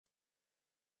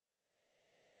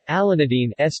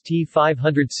Alinidine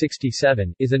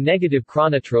ST567 is a negative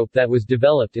chronotrope that was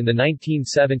developed in the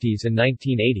 1970s and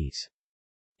 1980s.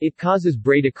 It causes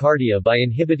bradycardia by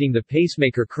inhibiting the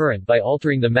pacemaker current by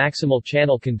altering the maximal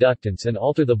channel conductance and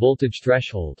alter the voltage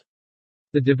threshold.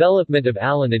 The development of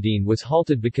alinidine was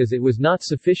halted because it was not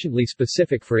sufficiently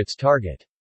specific for its target.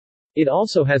 It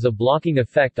also has a blocking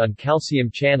effect on calcium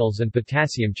channels and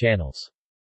potassium channels.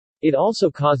 It also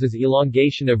causes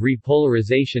elongation of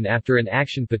repolarization after an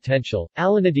action potential.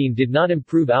 Alinidine did not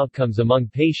improve outcomes among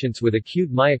patients with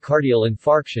acute myocardial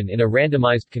infarction in a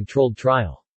randomized controlled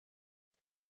trial.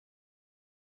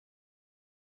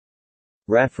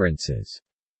 References